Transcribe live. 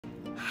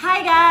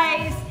Hi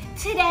guys!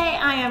 Today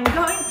I am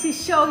going to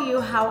show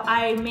you how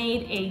I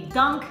made a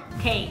dunk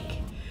cake.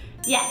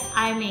 Yes,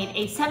 I made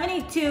a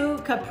 72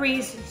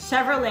 Caprice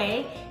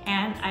Chevrolet,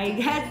 and I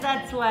guess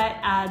that's what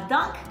a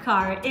dunk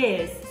car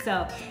is.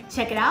 So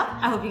check it out.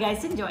 I hope you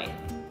guys enjoy it.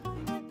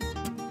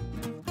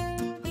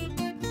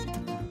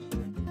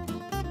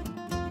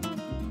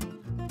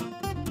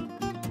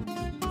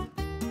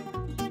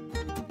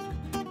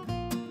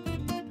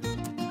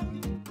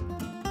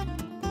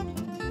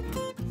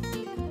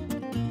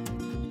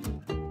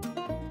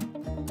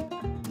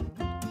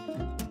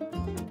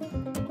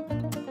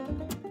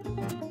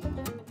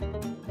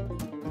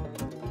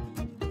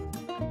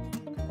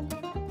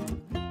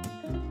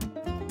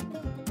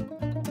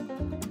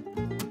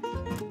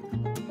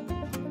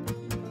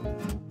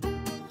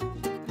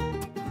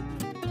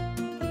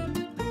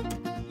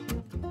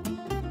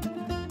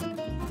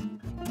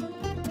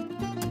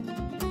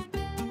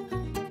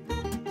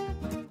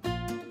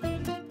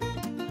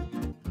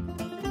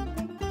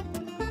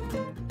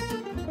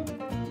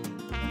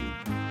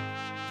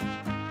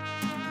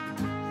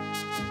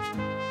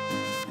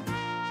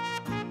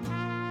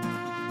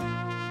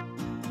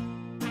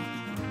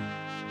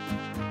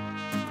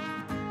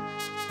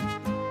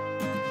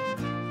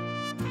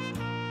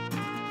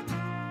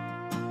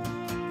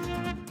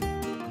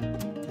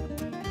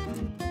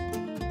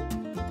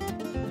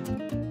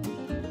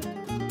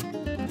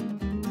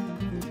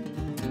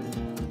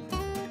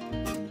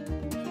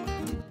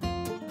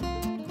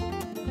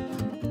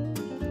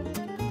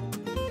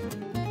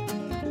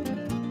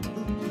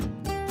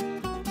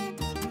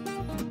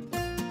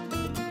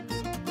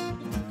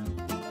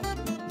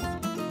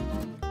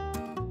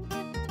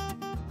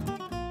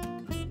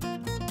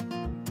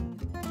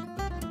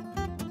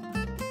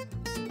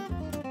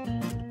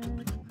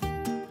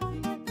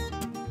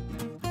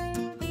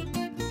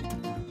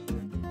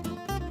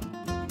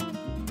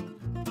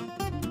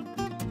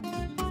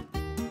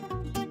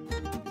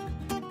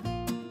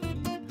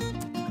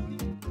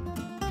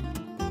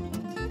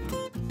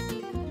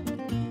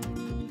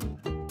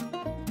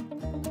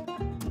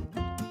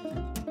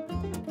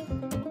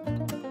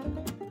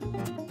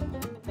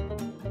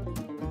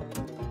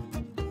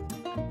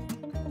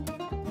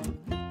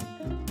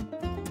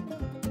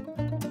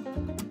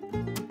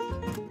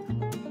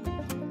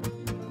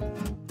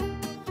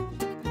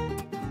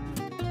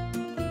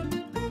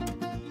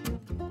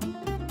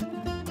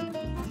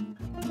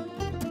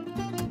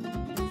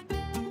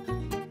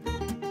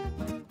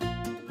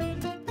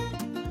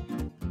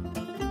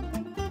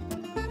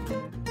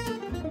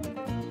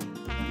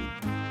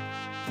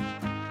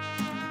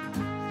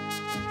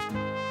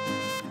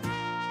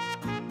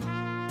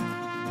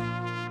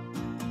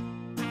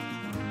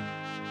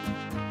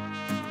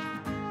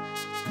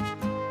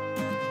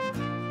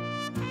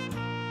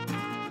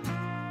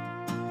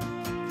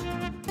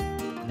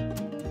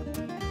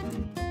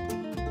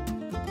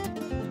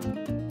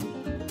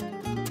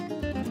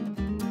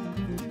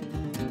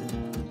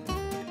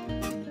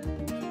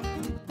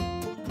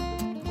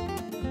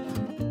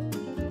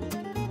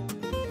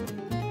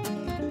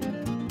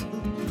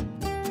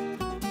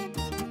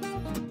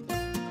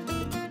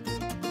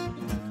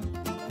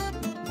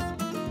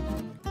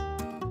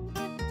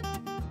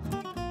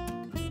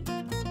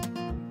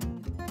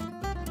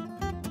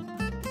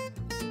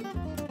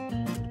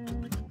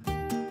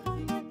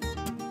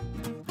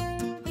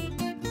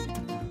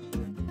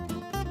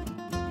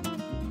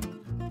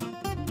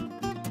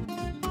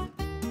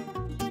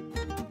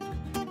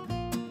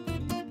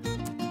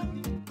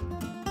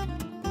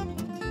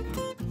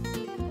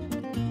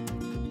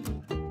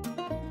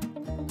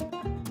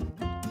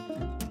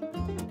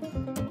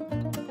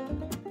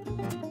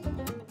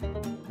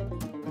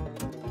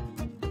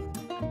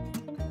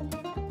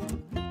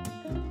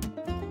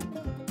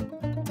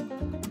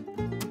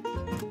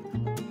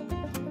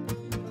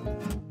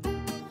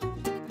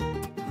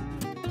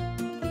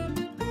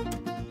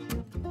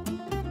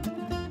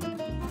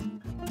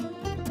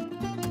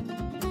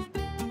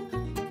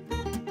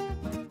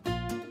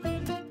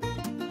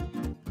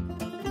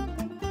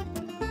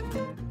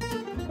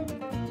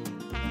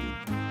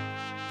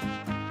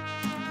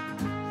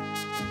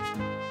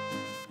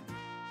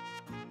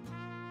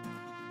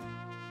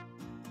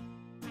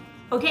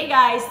 Okay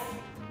guys,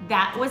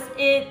 that was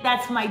it.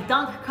 That's my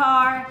dunk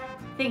car.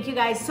 Thank you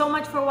guys so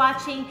much for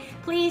watching.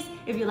 Please,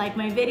 if you like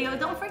my video,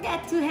 don't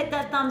forget to hit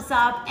that thumbs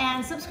up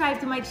and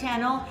subscribe to my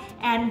channel.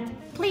 And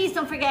please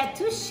don't forget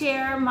to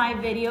share my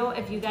video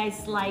if you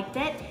guys liked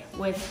it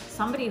with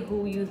somebody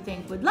who you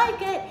think would like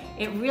it.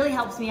 It really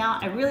helps me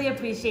out. I really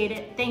appreciate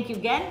it. Thank you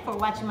again for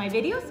watching my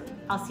videos.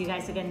 I'll see you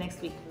guys again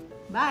next week.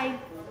 Bye.